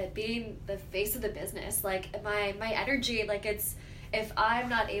hard way that being the face of the business, like, my energy, like, it's, if I'm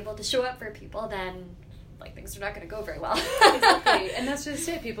not able to show up for people, then, like, things are not going to go very well. Exactly. And that's just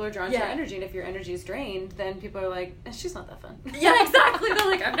it. People are drawn to your energy, and if your energy is drained, then people are like, she's not that fun. Yeah, exactly. quickly.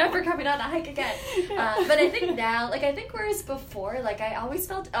 They're like, I'm never coming on a hike again. But I think now, like, I think whereas before, like, I always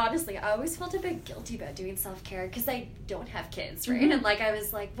felt a bit guilty about doing self-care because I don't have kids, right? And like, I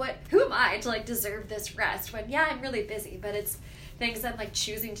was like, who am I to like deserve this rest when, yeah, I'm really busy, but it's things I'm like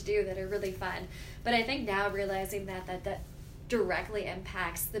choosing to do that are really fun. But I think now realizing that directly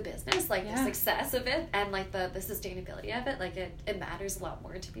impacts the business, like the success of it and like the sustainability of it, like it matters a lot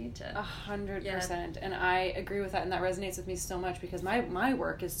more to me. 100%. And I agree with that, and that resonates with me so much because my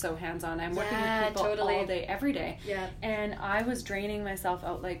work is so hands-on. I'm working with people all day, every day. And I was draining myself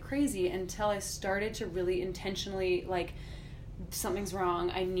out like crazy until I started to really intentionally like, something's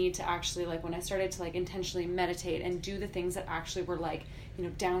wrong, I need to actually, like, when I started to like intentionally meditate and do the things that actually were like, you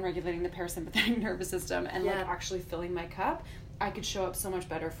know, down regulating the parasympathetic nervous system and like actually filling my cup, I could show up so much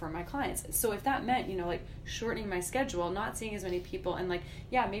better for my clients. So if that meant, you know, like shortening my schedule, not seeing as many people, and like,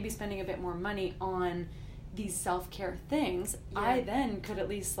 maybe spending a bit more money on these self-care things, I then could at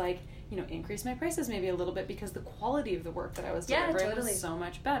least like, you know, increase my prices maybe a little bit because the quality of the work that I was delivering was so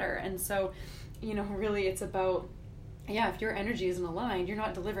much better. And so, you know, really it's about, if your energy isn't aligned, you're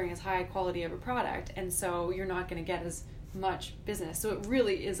not delivering as high quality of a product, and so you're not going to get as much business. So it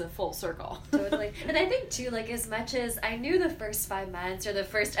really is a full circle. Totally. And I think too, like, as much as I knew the first 5 months or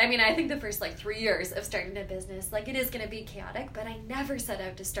I think the first like 3 years of starting a business, like, it is going to be chaotic, but I never set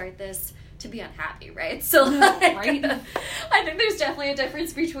out to start this to be unhappy, right? So I think there's definitely a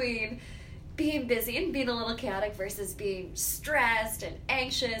difference between being busy and being a little chaotic versus being stressed and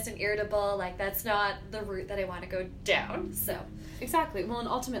anxious and irritable. Like, that's not the route that I want to go down. So exactly. Well, and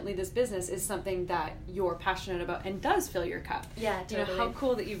ultimately this business is something that you're passionate about and does fill your cup. Yeah, totally. You know, how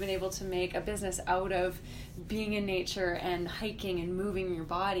cool that you've been able to make a business out of being in nature and hiking and moving your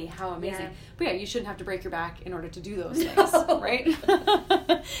body. How amazing. But you shouldn't have to break your back in order to do those things, right?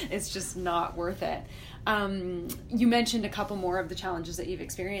 It's just not worth it. You mentioned a couple more of the challenges that you've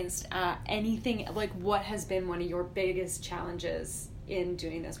experienced. Anything, like, what has been one of your biggest challenges in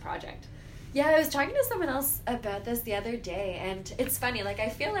doing this project? Yeah, I was talking to someone else about this the other day, and it's funny, like, I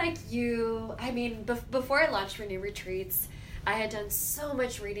feel like before I launched Renew Retreats, I had done so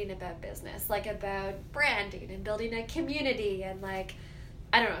much reading about business, like about branding and building a community and, like,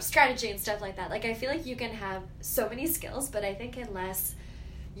 I don't know, strategy and stuff like that. Like, I feel like you can have so many skills, but I think unless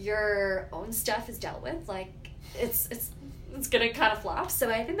your own stuff is dealt with, like, it's gonna kind of flop. So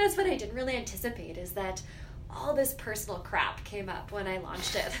I think that's what I didn't really anticipate, is that all this personal crap came up when I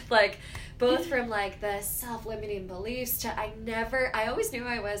launched it. Like, both from like the self-limiting beliefs to I always knew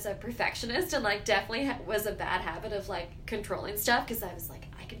I was a perfectionist, and like definitely was a bad habit of like controlling stuff because I was like,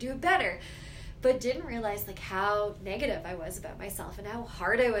 I could do it better, but didn't realize like how negative I was about myself and how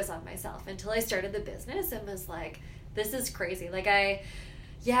hard I was on myself until I started the business and was like, this is crazy. Like,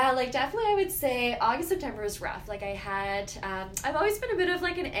 definitely I would say August, September was rough. Like, I had, I've always been a bit of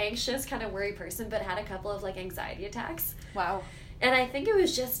like an anxious kind of worry person, but had a couple of like anxiety attacks. Wow. And I think I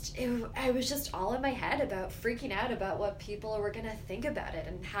was just all in my head about freaking out about what people were going to think about it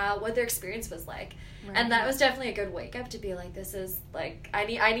and what their experience was like. Right. And that was definitely a good wake up to be like, this is like, I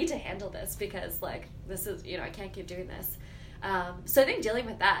need to handle this because like, this is, you know, I can't keep doing this. So I think dealing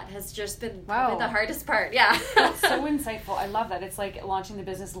with that has just been probably the hardest part. Yeah. That's so insightful. I love that. It's like launching the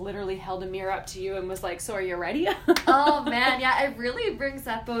business literally held a mirror up to you and was like, so are you ready? Oh man. Yeah. It really brings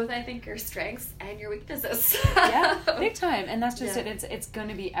up both, I think, your strengths and your weaknesses. Yeah, big time. And that's just it. It's going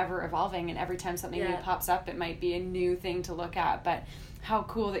to be ever evolving. And every time something new pops up, it might be a new thing to look at. But how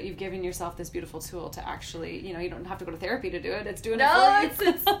cool that you've given yourself this beautiful tool to actually, you know, you don't have to go to therapy to do it. It's doing it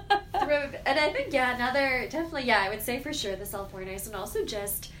for you. And I think, I would say for sure the self-awareness, and also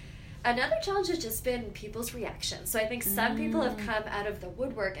just another challenge has just been people's reactions. So I think some people have come out of the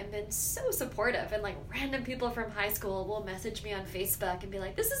woodwork and been so supportive, and like random people from high school will message me on Facebook and be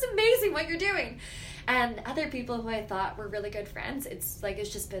like, this is amazing what you're doing. And other people who I thought were really good friends, it's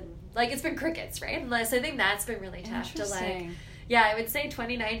just been like, it's been crickets, right? And so I think that's been really tough to like, I would say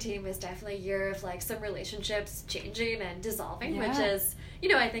 2019 was definitely a year of like some relationships changing and dissolving, which is, you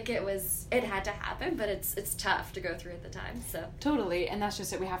know, I think it had to happen, but it's tough to go through at the time. So totally. And that's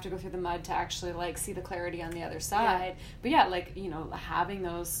just it. We have to go through the mud to actually like see the clarity on the other side. But like, you know, having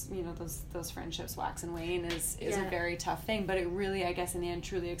those, you know, those friendships wax and wane is a very tough thing, but it really, I guess in the end,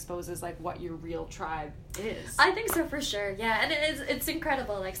 truly exposes like what your real tribe is. I think so, for sure. Yeah. And it's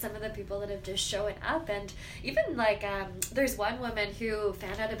incredible, like some of the people that have just shown up, and even like there's one woman who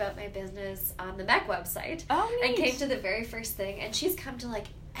found out about my business on the MEC website and came to the very first thing, and she's come to like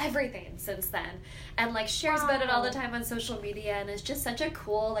everything since then, and like shares about it all the time on social media, and is just such a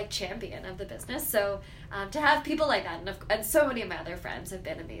cool like champion of the business. So to have people like that, and so many of my other friends have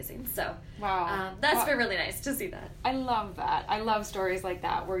been amazing. So that's been really nice to see that. I love that. I love stories like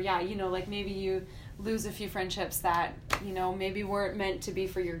that where, you know, like maybe you lose a few friendships that, you know, maybe weren't meant to be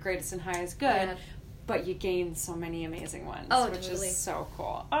for your greatest and highest good, but you gain so many amazing ones, which is so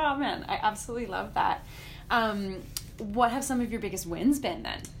cool. Oh man, I absolutely love that. What have some of your biggest wins been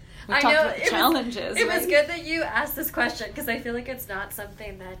then? We talked about the challenges. It was good that you asked this question, because I feel like it's not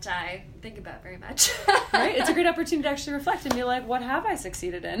something that I think about very much. Right? It's a great opportunity to actually reflect and be like, what have I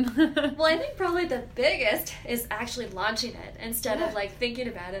succeeded in? Well, I think probably the biggest is actually launching it instead of like thinking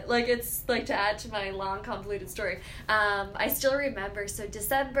about it. Like, it's like, to add to my long convoluted story. I still remember, so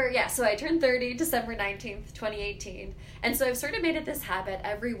I turned 30 December 19th, 2018. And so I've sort of made it this habit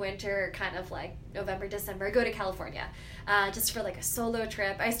every winter, kind of like November, December, I go to California just for like a solo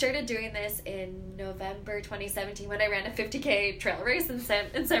trip. I started doing this in November 2017 when I ran a 50K trail race in San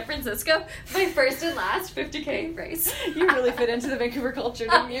Francisco, my first and last 50K race. You really fit into the Vancouver culture,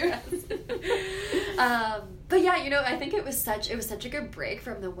 didn't you? But yeah, you know, I think it was such a good break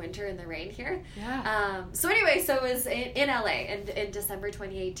from the winter and the rain here. Yeah. So anyway, so it was in LA in December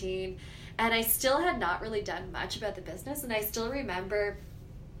 2018, and I still had not really done much about the business, and I still remember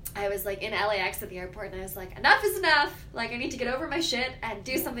I was like in LAX at the airport, and I was like, enough is enough. Like, I need to get over my shit and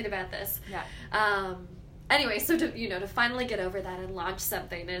do something about this. Yeah. Anyway, so to finally get over that and launch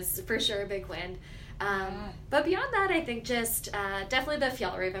something is for sure a big win. But beyond that, I think just definitely the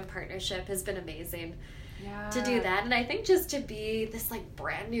Fjallraven partnership has been amazing. To do that, and I think just to be this like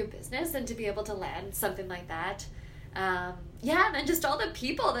brand new business and to be able to land something like that, and then just all the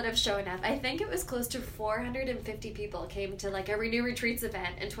people that have shown up. I think it was close to 450 people came to like a Renew Retreats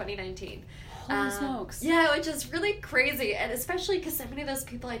event in 2019. Holy smokes. Yeah, which is really crazy, and especially because so many of those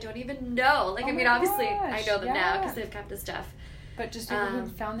people I don't even know. Like, I mean, obviously I know them now because they've come to stuff. But just people who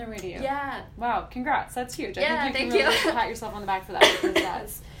found their way to you. Yeah. Wow, congrats. That's huge. I think you can can really pat yourself on the back for that,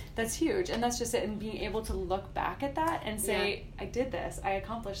 because that's huge. And that's just it. And being able to look back at that and say, I did this, I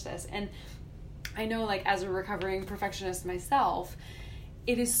accomplished this. And I know, like, as a recovering perfectionist myself,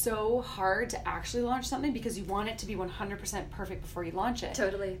 it is so hard to actually launch something because you want it to be 100% perfect before you launch it.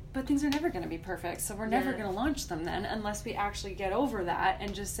 Totally. But things are never going to be perfect, so we're never going to launch them then unless we actually get over that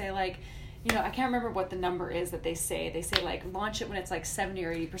and just say, like, you know, I can't remember what the number is that they say. They say, like, launch it when it's, like, 70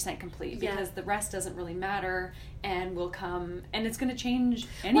 or 80% complete because the rest doesn't really matter and will come, and it's going to change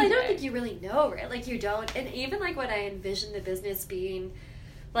anyway. Well, I don't think you really know, right? Like, you don't. And even, like, what I envisioned the business being,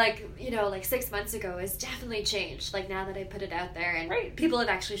 like, you know, like 6 months ago has definitely changed. Like, now that I put it out there and people have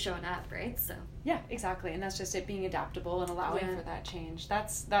actually shown up, right? So. Yeah, exactly. And that's just it, being adaptable and allowing for that change.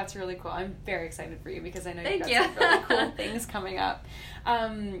 That's really cool. I'm very excited for you because I know you've got some really cool things coming up.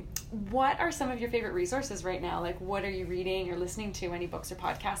 What are some of your favorite resources right now? Like, what are you reading or listening to? Any books or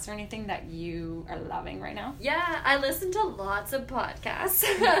podcasts or anything that you are loving right now? Yeah, I listen to lots of podcasts.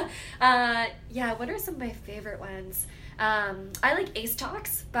 What are some of my favorite ones? I like Ace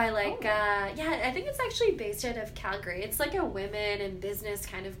Talks by like, I think it's actually based out of Calgary. It's like a women in business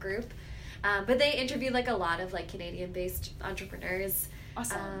kind of group. But they interview like a lot of like Canadian-based entrepreneurs.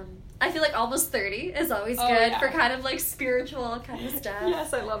 Awesome. I feel like Almost 30 is always good for kind of like spiritual kind of stuff.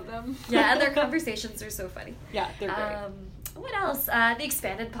 Yes, I love them. Yeah, and their conversations are so funny. Yeah, they're great. What else? The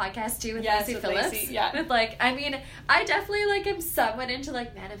Expanded podcast too with Lacey Phillips. Lacey, yeah. With like, I mean, I definitely like am somewhat into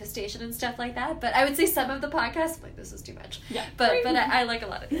like manifestation and stuff like that. But I would say some of the podcasts, I'm like, this is too much. Yeah. But I like a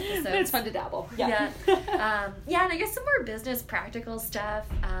lot of the episodes. But it's fun to dabble. Yeah. And I guess some more business practical stuff.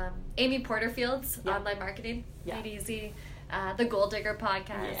 Amy Porterfield's online marketing, made easy. The Gold Digger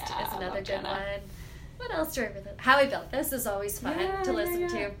podcast is another good one. What else do I really? How I Built This is always fun to listen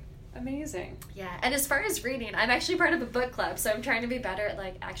to. Amazing. Yeah, and as far as reading, I'm actually part of a book club, so I'm trying to be better at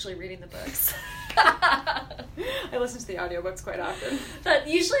like actually reading the books. I listen to the audiobooks quite often. But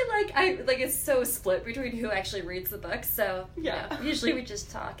usually it's so split between who actually reads the books, so usually we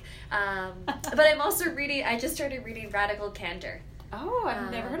just talk. But I just started reading Radical Candor. Oh, I've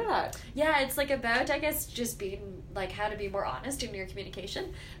never heard of that. Yeah, it's like about, I guess, just being like how to be more honest in your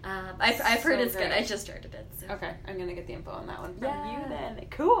communication. I've heard it's good. I just started it. So. Okay, I'm gonna get the info on that one from you then.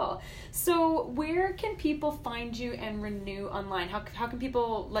 Cool. So, where can people find you and Renew online? How can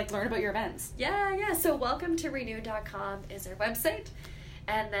people like learn about your events? Yeah. So, welcome to renew.com is our website,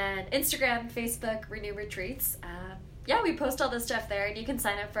 and then Instagram, Facebook, Renew Retreats. We post all this stuff there, and you can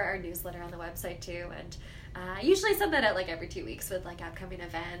sign up for our newsletter on the website too. And I usually send that out like every 2 weeks with like upcoming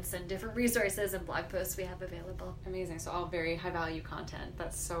events and different resources and blog posts we have available. Amazing. So all very high value content.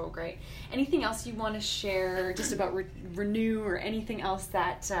 That's so great. Anything else you want to share just about Renew or anything else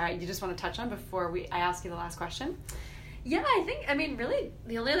that you just want to touch on before I ask you the last question? Yeah, I mean, really,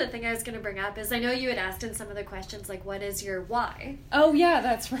 the only other thing I was going to bring up is I know you had asked in some of the questions, like, what is your why? Oh, yeah,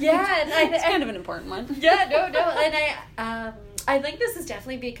 that's right. Yeah. It's kind of an important one. Yeah, no. And I think this has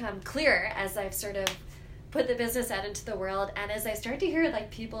definitely become clear as I've sort of put the business out into the world and as I start to hear, like,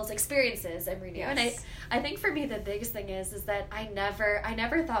 people's experiences and Renew. Yes. And I think for me, the biggest thing is that I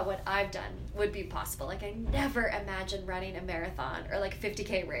never thought what I've done would be possible. Like, I never imagined running a marathon or, like,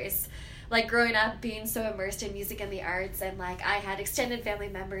 50K race. Like, growing up, being so immersed in music and the arts, and, like, I had extended family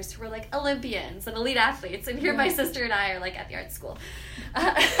members who were, like, Olympians and elite athletes, and here my sister and I are, like, at the art school.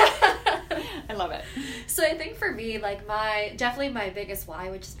 I love it. So I think for me, like, definitely my biggest why,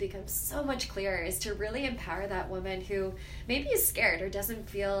 which has become so much clearer, is to really empower that woman who maybe is scared or doesn't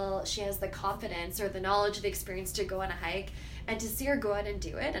feel she has the confidence or the knowledge or the experience to go on a hike, and to see her go out and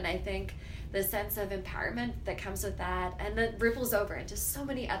do it. And I think the sense of empowerment that comes with that and that ripples over into so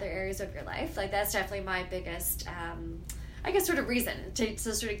many other areas of your life, like, that's definitely my biggest I guess sort of reason to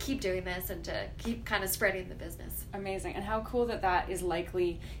sort of keep doing this and to keep kind of spreading the business. Amazing. And how cool that is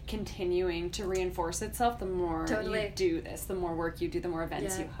likely continuing to reinforce itself the more you do this, the more work you do, the more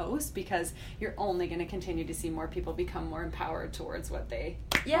events you host, because you're only going to continue to see more people become more empowered towards what they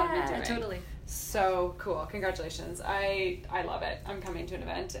want to be doing. Totally. So cool. Congratulations. I love it. I'm coming to an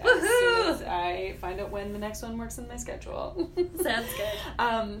event as Woohoo! soon as I find out when the next one works in my schedule. Sounds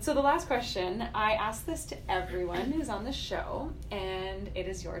good. So the last question, I ask this to everyone who's on the show, and it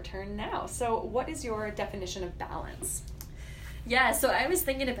is your turn now. So what is your definition of balance? Yeah, so I was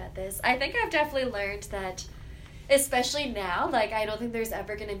thinking about this. I think I've definitely learned that, especially now, like, I don't think there's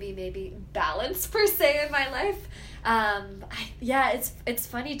ever going to be maybe balance per se in my life. It's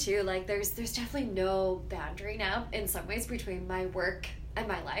funny too. Like, there's definitely no boundary now in some ways between my work and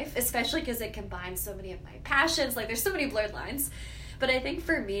my life, especially because it combines so many of my passions. Like, there's so many blurred lines. But I think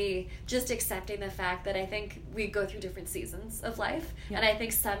for me, just accepting the fact that I think we go through different seasons of life, and I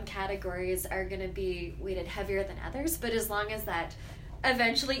think some categories are going to be weighted heavier than others. But as long as that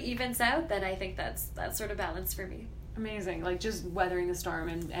eventually evens out, then I think that's sort of balance for me. Amazing. Like, just weathering the storm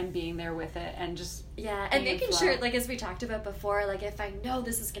and being there with it and just and making sure, like, as we talked about before, like, if I know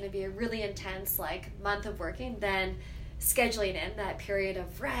this is going to be a really intense, like, month of working, then scheduling in that period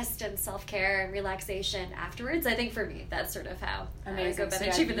of rest and self-care and relaxation afterwards. I think for me, that's sort of how I go about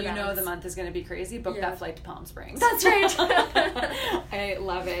achieving the balance. You know the month is going to be crazy. Book that flight to Palm Springs. That's right. I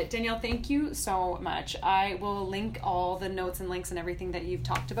love it. Danielle, thank you so much. I will link all the notes and links and everything that you've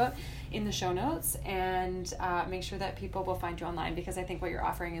talked about in the show notes, and make sure that people will find you online, because I think what you're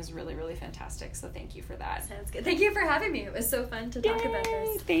offering is really, really fantastic. So thank you for that. Sounds good. Thank you for having me. It was so fun to talk about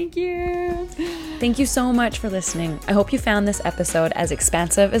this. Thank you. Thank you so much for listening. I hope you found this episode as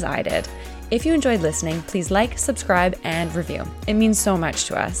expansive as I did. If you enjoyed listening, please like, subscribe, and review. It means so much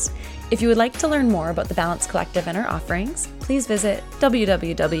to us. If you would like to learn more about The Balanced Collective and our offerings, please visit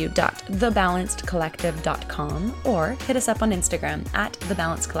www.thebalancedcollective.com or hit us up on Instagram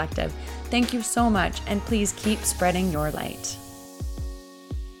 @thebalancedcollective. Thank you so much, and please keep spreading your light.